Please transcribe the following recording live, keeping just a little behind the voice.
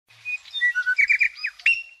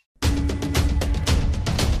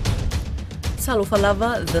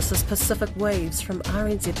Salufalava, this is Pacific Waves from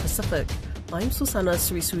RNZ Pacific. I'm Susana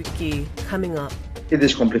Suisuiki. Coming up. It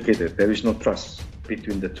is complicated. There is no trust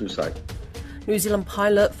between the two sides. New Zealand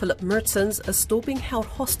pilot Philip Mertens is still being held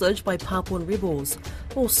hostage by Papuan rebels.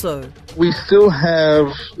 Also, we still have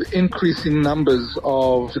increasing numbers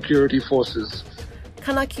of security forces.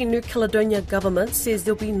 Kanak New Caledonia government says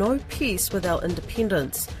there'll be no peace without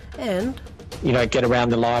independence. And get around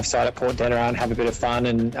the live site at Port Danaran, have a bit of fun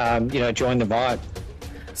and, join the vibe.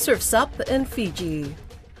 Surf's up in Fiji.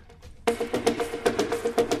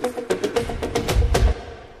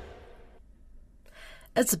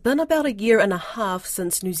 It's been about a year and a half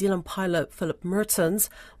since New Zealand pilot Philip Mertens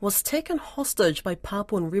was taken hostage by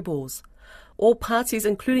Papuan rebels. All parties,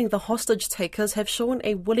 including the hostage takers, have shown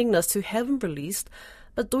a willingness to have him released,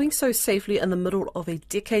 but doing so safely in the middle of a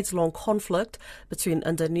decades-long conflict between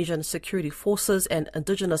Indonesian security forces and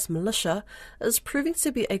indigenous militia is proving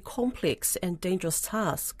to be a complex and dangerous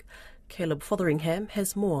task. Caleb Fotheringham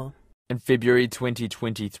has more. In February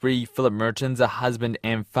 2023, Philip Mertens, a husband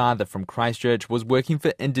and father from Christchurch, was working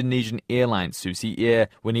for Indonesian airline Susi Air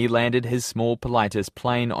when he landed his small Pilatus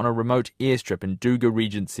plane on a remote airstrip in Duga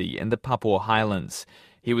Regency in the Papua Highlands.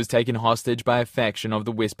 He was taken hostage by a faction of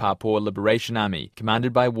the West Papua Liberation Army,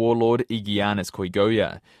 commanded by warlord Igiannis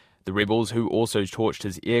Koigoya. The rebels, who also torched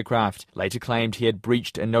his aircraft, later claimed he had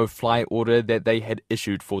breached a no-fly order that they had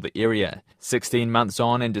issued for the area. 16 months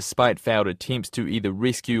on, and despite failed attempts to either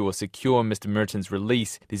rescue or secure Mr. Mertens'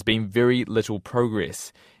 release, there's been very little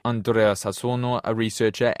progress. Andrea Sasono, a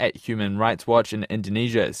researcher at Human Rights Watch in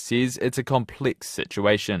Indonesia, says it's a complex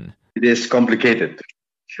situation. It is complicated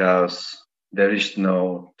because there is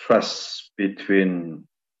no trust between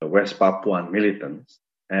the West Papuan militants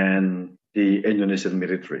and the Indonesian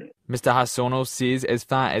military. Mr. Hasono says as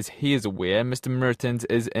far as he is aware, Mr. Mertens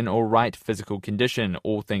is in all right physical condition,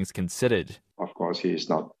 all things considered. Of course, he is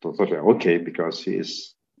not totally okay because he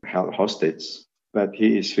is held hostage, but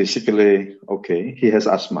he is physically okay. He has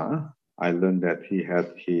asthma. I learned that he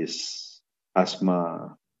had his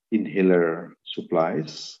asthma inhaler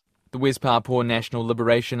supplies. The West Papua National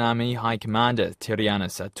Liberation Army High Commander Teriana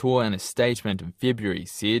Sator, in a statement in February,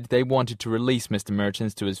 said they wanted to release Mr.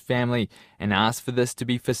 Mertens to his family and asked for this to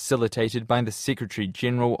be facilitated by the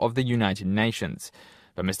Secretary-General of the United Nations.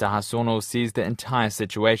 But Mr. Hasono says the entire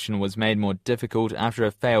situation was made more difficult after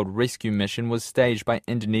a failed rescue mission was staged by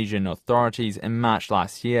Indonesian authorities in March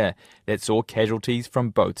last year that saw casualties from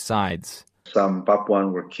both sides. Some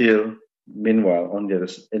Papuan were killed. Meanwhile, on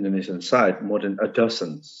the Indonesian side, more than a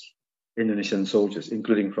dozen Indonesian soldiers,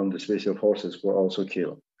 including from the special forces, were also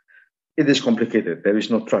killed. It is complicated. There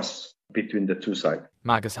is no trust between the two sides.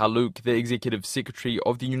 Marcus Haluk, the Executive Secretary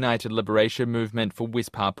of the United Liberation Movement for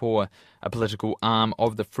West Papua, a political arm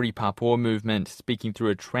of the Free Papua movement, speaking through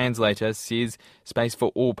a translator, says space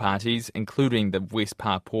for all parties, including the West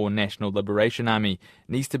Papua National Liberation Army,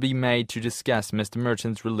 needs to be made to discuss Mr.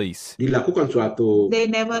 Mertens' release. They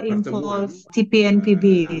never involve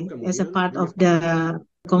TPNPB as a part of the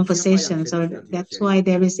conversation, so that's why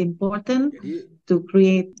there is important to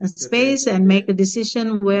create a space and make a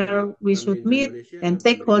decision where we should meet and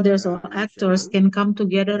stakeholders or actors can come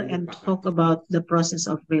together and talk about the process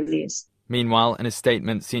of release. Meanwhile, in a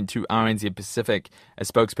statement sent to RNZ Pacific, a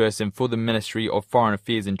spokesperson for the Ministry of Foreign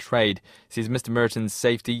Affairs and Trade says Mr. Mertens'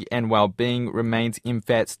 safety and well-being remains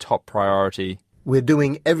MFAT's top priority. We're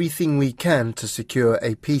doing everything we can to secure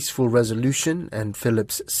a peaceful resolution and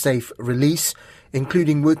Philip's safe release,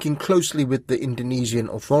 including working closely with the Indonesian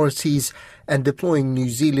authorities and deploying New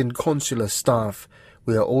Zealand consular staff.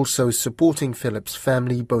 We are also supporting Philip's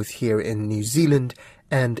family both here in New Zealand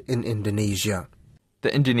and in Indonesia.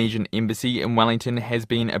 The Indonesian embassy in Wellington has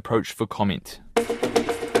been approached for comment.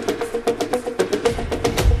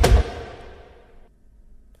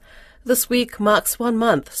 This week marks 1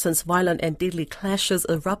 month since violent and deadly clashes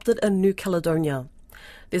erupted in New Caledonia.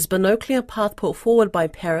 There's been no clear path put forward by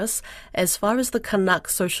Paris as far as the Kanak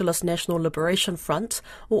Socialist National Liberation Front,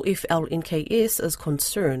 or FLNKS, is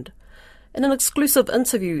concerned. In an exclusive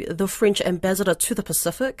interview, the French ambassador to the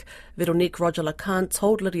Pacific, Veronique Roger-Lacan,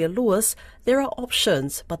 told Lydia Lewis there are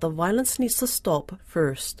options, but the violence needs to stop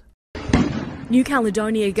first. New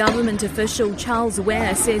Caledonia government official Charles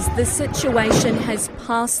Ware says the situation has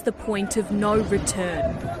passed the point of no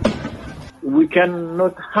return. We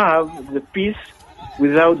cannot have the peace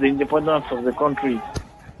without the independence of the country,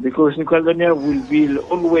 because New Caledonia will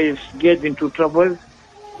always get into trouble.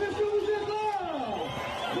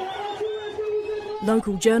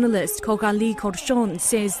 Local journalist Kokali Korshon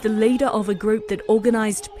says the leader of a group that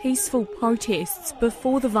organised peaceful protests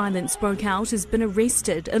before the violence broke out has been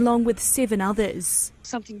arrested along with 7 others.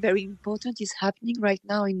 Something very important is happening right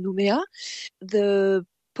now in Nouméa. The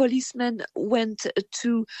policemen went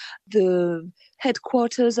to the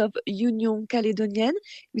headquarters of Union Caledonienne,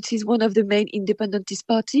 which is one of the main independentist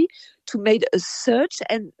party, to make a search,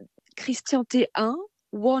 and Christian T1,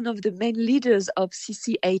 one of the main leaders of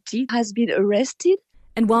CC80, has been arrested.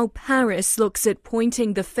 And while Paris looks at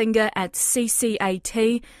pointing the finger at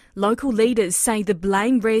CC80, local leaders say the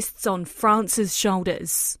blame rests on France's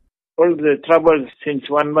shoulders. All the trouble since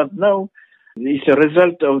 1 month now is a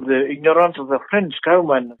result of the ignorance of the French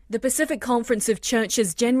government. The Pacific Conference of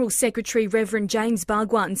Churches General Secretary Reverend James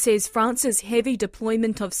Bagwan says France's heavy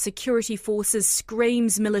deployment of security forces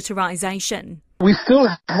screams militarization. We still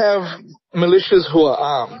have militias who are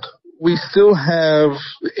armed. We still have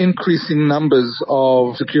increasing numbers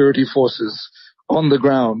of security forces on the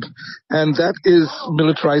ground. And that is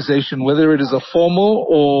militarization, whether it is a formal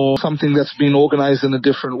or something that's been organized in a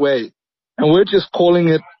different way. And we're just calling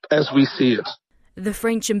it as we see it. The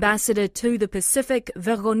French ambassador to the Pacific,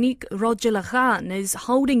 Véronique Roger-Lacan, is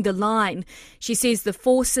holding the line. She says the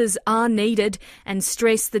forces are needed and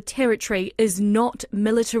stressed the territory is not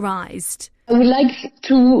militarized. I would like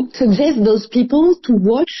to suggest those people to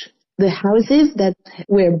watch the houses that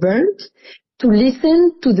were burnt, to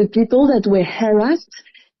listen to the people that were harassed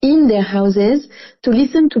in their houses, to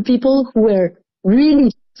listen to people who were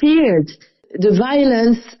really feared the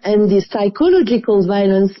violence and the psychological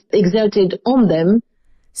violence exerted on them.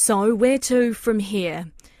 So where to from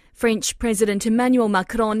here? French President Emmanuel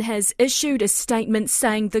Macron has issued a statement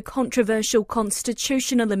saying the controversial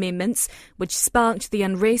constitutional amendments which sparked the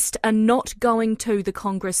unrest are not going to the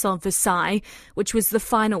Congress of Versailles, which was the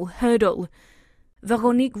final hurdle.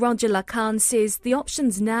 Véronique Roger-Lacan says the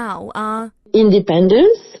options now are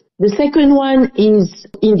independence. The second one is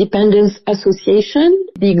independence association,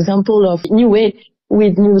 the example of Niue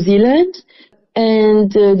with New Zealand.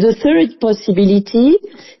 And the third possibility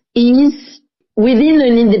is within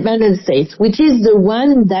an independent state, which is the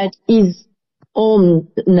one that is on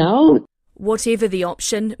now. Whatever the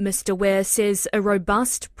option, Mr. Ware says a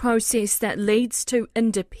robust process that leads to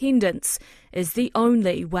independence is the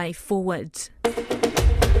only way forward.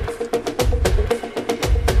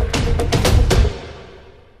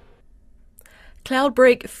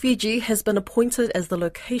 Cloudbreak, Fiji has been appointed as the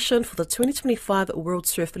location for the 2025 World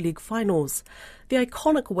Surf League finals. The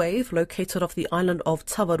iconic wave, located off the island of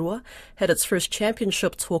Tavarua, had its first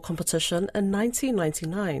championship tour competition in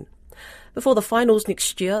 1999. Before the finals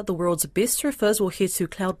next year, the world's best surfers will head to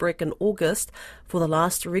Cloudbreak in August for the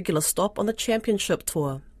last regular stop on the championship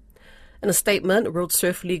tour. In a statement, World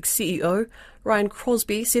Surf League CEO Ryan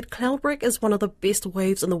Crosby said Cloudbreak is one of the best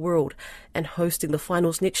waves in the world and hosting the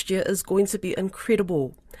finals next year is going to be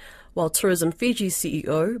incredible. While Tourism Fiji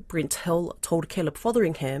CEO Brent Hill told Caleb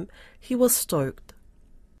Fotheringham he was stoked.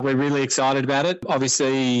 We're really excited about it.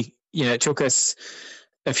 Obviously, it took us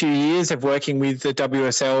a few years of working with the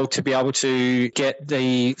WSL to be able to get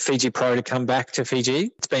the Fiji Pro to come back to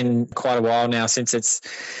Fiji. It's been quite a while now since it's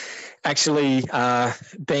actually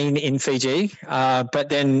been in Fiji. But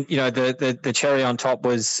then, the cherry on top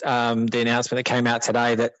was the announcement that came out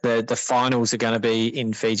today that the finals are going to be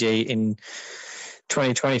in Fiji in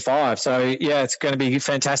 2025. So, yeah, it's going to be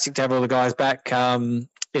fantastic to have all the guys back in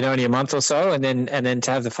only a month or so. And then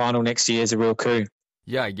to have the final next year is a real coup.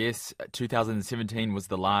 Yeah, I guess 2017 was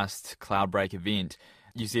the last Cloudbreak event.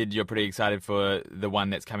 You said you're pretty excited for the one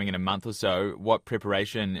that's coming in a month or so. What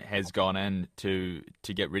preparation has gone in to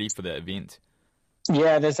get ready for the event?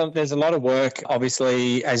 Yeah, there's a lot of work,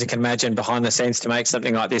 obviously, as you can imagine, behind the scenes to make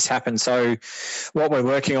something like this happen. So what we're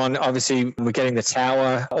working on, obviously, we're getting the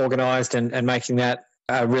tower organised and making that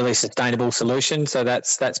a really sustainable solution. So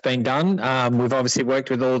that's been done. We've obviously worked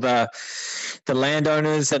with all the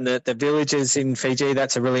landowners and the villages in Fiji.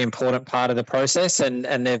 That's a really important part of the process, and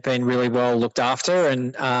they've been really well looked after.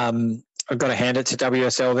 And I've got to hand it to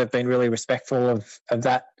WSL. They've been really respectful of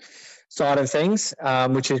that side of things,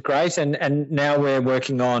 which is great. And now we're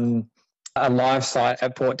working on a live site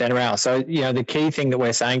at Port Denarau. So, the key thing that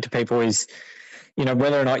we're saying to people is,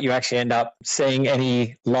 whether or not you actually end up seeing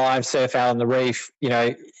any live surf out on the reef,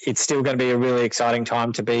 it's still going to be a really exciting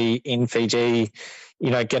time to be in Fiji,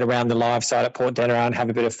 get around the live site at Port Denarau and have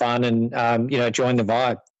a bit of fun and, join the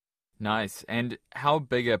vibe. Nice. And how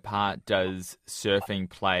big a part does surfing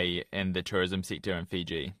play in the tourism sector in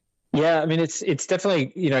Fiji? Yeah, I mean, it's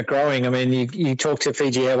definitely, growing. I mean, you talk to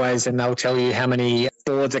Fiji Airways and they'll tell you how many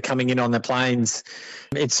boards are coming in on the planes.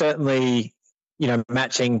 It's certainly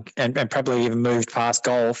matching and probably even moved past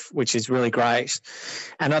golf, which is really great.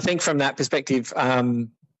 And I think from that perspective,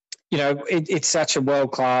 it's such a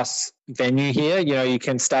world-class venue here. You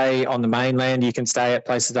can stay on the mainland, you can stay at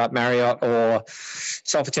places like Marriott or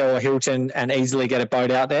Sofitel or Hilton and easily get a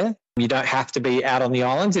boat out there. You don't have to be out on the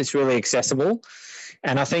islands. It's really accessible.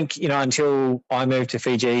 And I think, until I moved to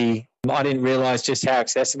Fiji, I didn't realise just how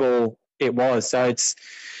accessible it was. So it's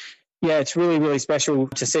really, really special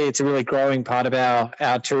to see. It's a really growing part of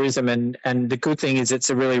our tourism. And the good thing is it's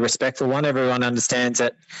a really respectful one. Everyone understands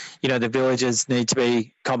that, the villagers need to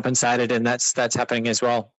be compensated, and that's happening as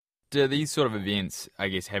well. Do these sort of events, I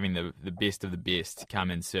guess, having the best of the best come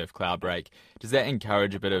in Surf Cloudbreak, does that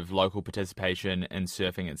encourage a bit of local participation in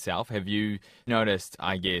surfing itself? Have you noticed,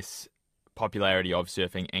 I guess, popularity of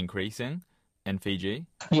surfing increasing in Fiji?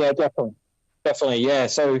 Yeah, definitely, yeah.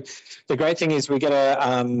 So the great thing is we get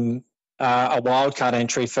a wildcard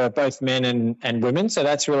entry for both men and women, so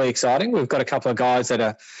that's really exciting. We've got a couple of guys that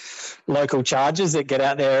are local chargers that get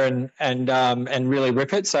out there and really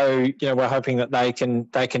rip it. So we're hoping that they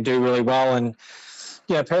can do really well. And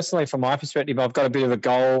personally, from my perspective, I've got a bit of a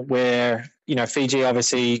goal where Fiji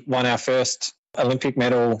obviously won our first Olympic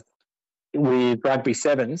medal with rugby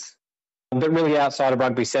sevens. But really outside of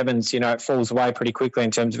rugby sevens, it falls away pretty quickly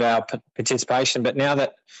in terms of our participation. But now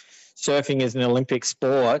that surfing is an Olympic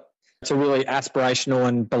sport, it's a really aspirational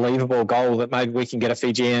and believable goal that maybe we can get a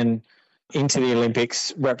Fijian into the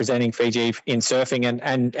Olympics representing Fiji in surfing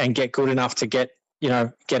and get good enough to get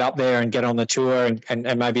up there and get on the tour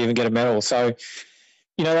and maybe even get a medal. So,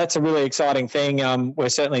 that's a really exciting thing. We're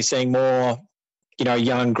certainly seeing more,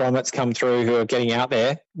 young grommets come through who are getting out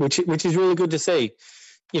there, which is really good to see.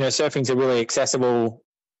 Surfing's a really accessible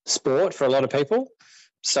sport for a lot of people.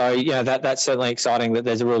 So, that's certainly exciting that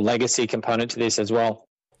there's a real legacy component to this as well.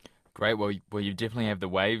 Great. Well, you definitely have the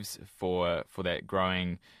waves for that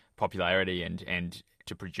growing popularity and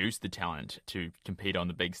to produce the talent to compete on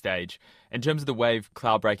the big stage. In terms of the wave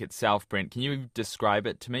Cloudbreak itself, Brent, can you describe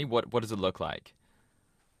it to me? What does it look like?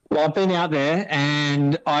 Well, I've been out there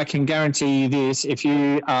and I can guarantee you this, if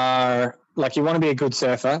you are... you want to be a good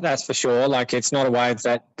surfer, that's for sure. It's not a wave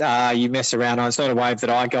that you mess around on. It's not a wave that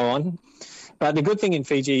I go on. But the good thing in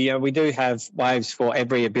Fiji, we do have waves for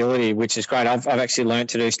every ability, which is great. I've actually learned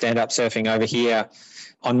to do stand-up surfing over here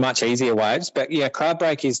on much easier waves. But,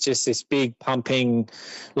 Cloudbreak is just this big pumping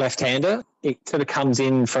left-hander. It sort of comes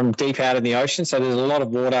in from deep out in the ocean, so there's a lot of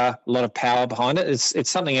water, a lot of power behind it. It's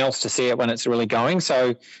something else to see it when it's really going.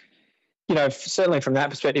 So, certainly from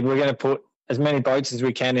that perspective, we're going to put as many boats as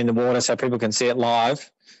we can in the water so people can see it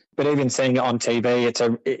live. But even seeing it on TV,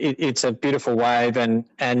 it's a beautiful wave, and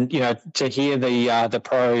to hear the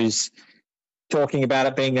pros talking about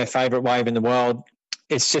it being their favourite wave in the world,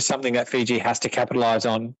 it's just something that Fiji has to capitalise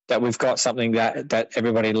on. That we've got something that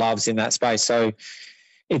everybody loves in that space. So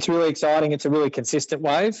it's really exciting. It's a really consistent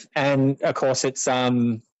wave, and of course it's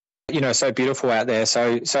so beautiful out there.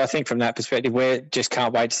 So I think from that perspective, we just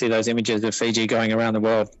can't wait to see those images of Fiji going around the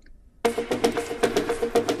world.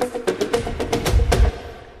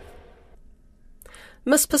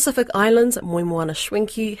 Miss Pacific Islands, Moimoana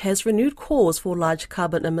Schwenke, has renewed calls for large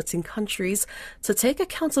carbon-emitting countries to take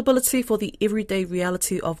accountability for the everyday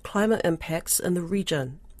reality of climate impacts in the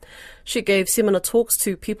region. She gave seminar talks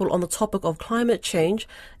to people on the topic of climate change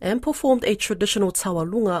and performed a traditional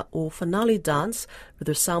tawalunga or finale dance with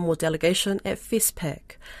her Samoa delegation at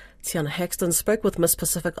FestPac. Tiana Haxton spoke with Miss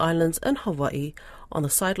Pacific Islands in Hawaii on the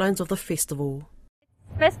sidelines of the festival.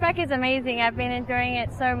 FestPac is amazing. I've been enjoying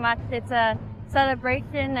it so much. It's a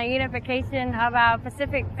celebration, a unification of our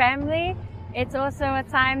Pacific family. It's also a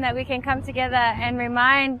time that we can come together and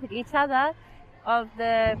remind each other of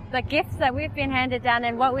the gifts that we've been handed down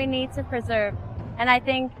and what we need to preserve. And I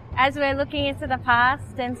think as we're looking into the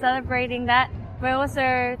past and celebrating that, we're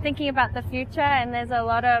also thinking about the future, and there's a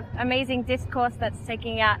lot of amazing discourse that's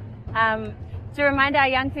taking out to remind our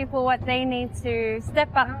young people what they need to step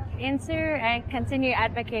up into and continue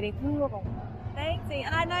advocating for. Thanks.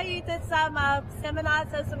 And I know you did some seminars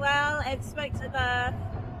as well and spoke to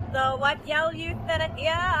the Waipiao youth that are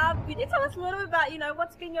here. Could you tell us a little bit about,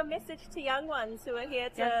 what's been your message to young ones who are here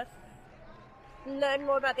to learn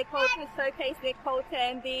more about their culture, showcase their culture,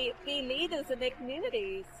 and be leaders in their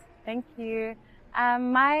communities? Thank you.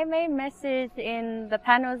 My main message in the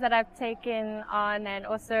panels that I've taken on, and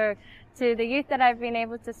also to the youth that I've been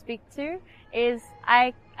able to speak to, is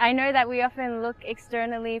I know that we often look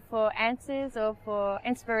externally for answers or for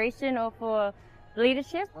inspiration or for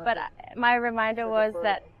leadership, but my reminder was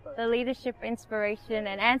that the leadership, inspiration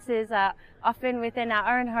and answers are often within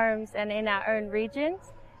our own homes and in our own regions.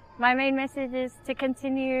 My main message is to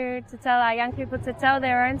continue to tell our young people to tell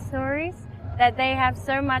their own stories, that they have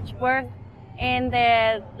so much worth in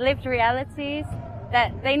their lived realities,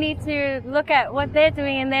 that they need to look at what they're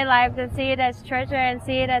doing in their lives and see it as treasure and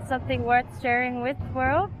see it as something worth sharing with the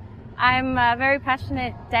world. I'm a very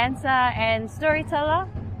passionate dancer and storyteller,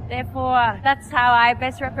 therefore that's how I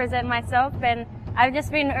best represent myself, and I've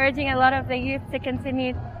just been urging a lot of the youth to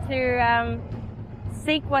continue to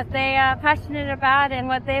seek what they are passionate about and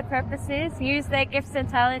what their purpose is, use their gifts and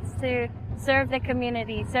talents to serve the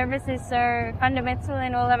community. Service is so fundamental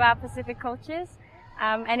in all of our Pacific cultures.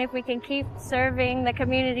 And if we can keep serving the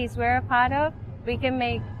communities we're a part of, we can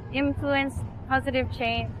make influence, positive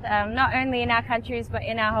change, not only in our countries, but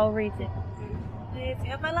in our whole region. Yes.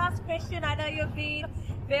 And my last question, I know you've been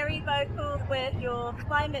very vocal with your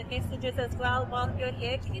climate messages as well while you're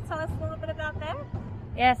here. Can you tell us a little bit about that?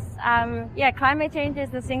 Yes, climate change is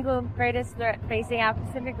the single greatest threat facing our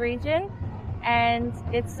Pacific region. And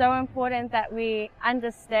it's so important that we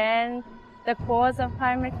understand the cause of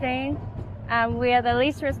climate change. We are the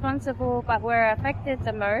least responsible, but we're affected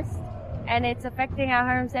the most. And it's affecting our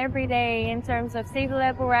homes every day in terms of sea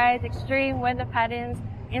level rise, extreme weather patterns.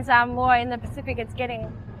 In Samoa, in the Pacific, it's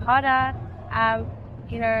getting hotter.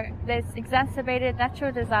 There's exacerbated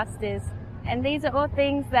natural disasters. And these are all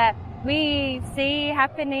things that we see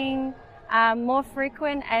happening more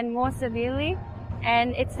frequent and more severely.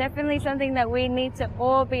 And it's definitely something that we need to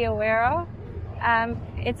all be aware of.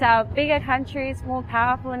 It's our bigger countries, more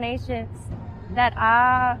powerful nations that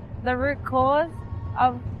are the root cause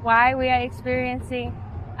of why we are experiencing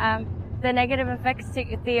the negative effects to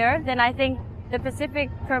the Earth. And I think the Pacific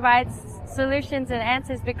provides solutions and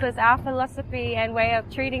answers because our philosophy and way of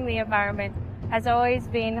treating the environment has always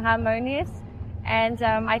been harmonious. And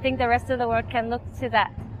I think the rest of the world can look to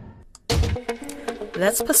that.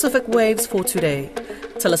 That's Pacific Waves for today.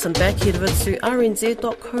 To listen back, head over to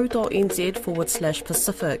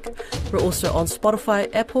rnz.co.nz/Pacific. We're also on Spotify,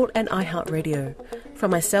 Apple and iHeartRadio. From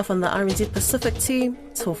myself and the RNZ Pacific team,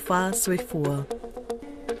 Tofa Suifua.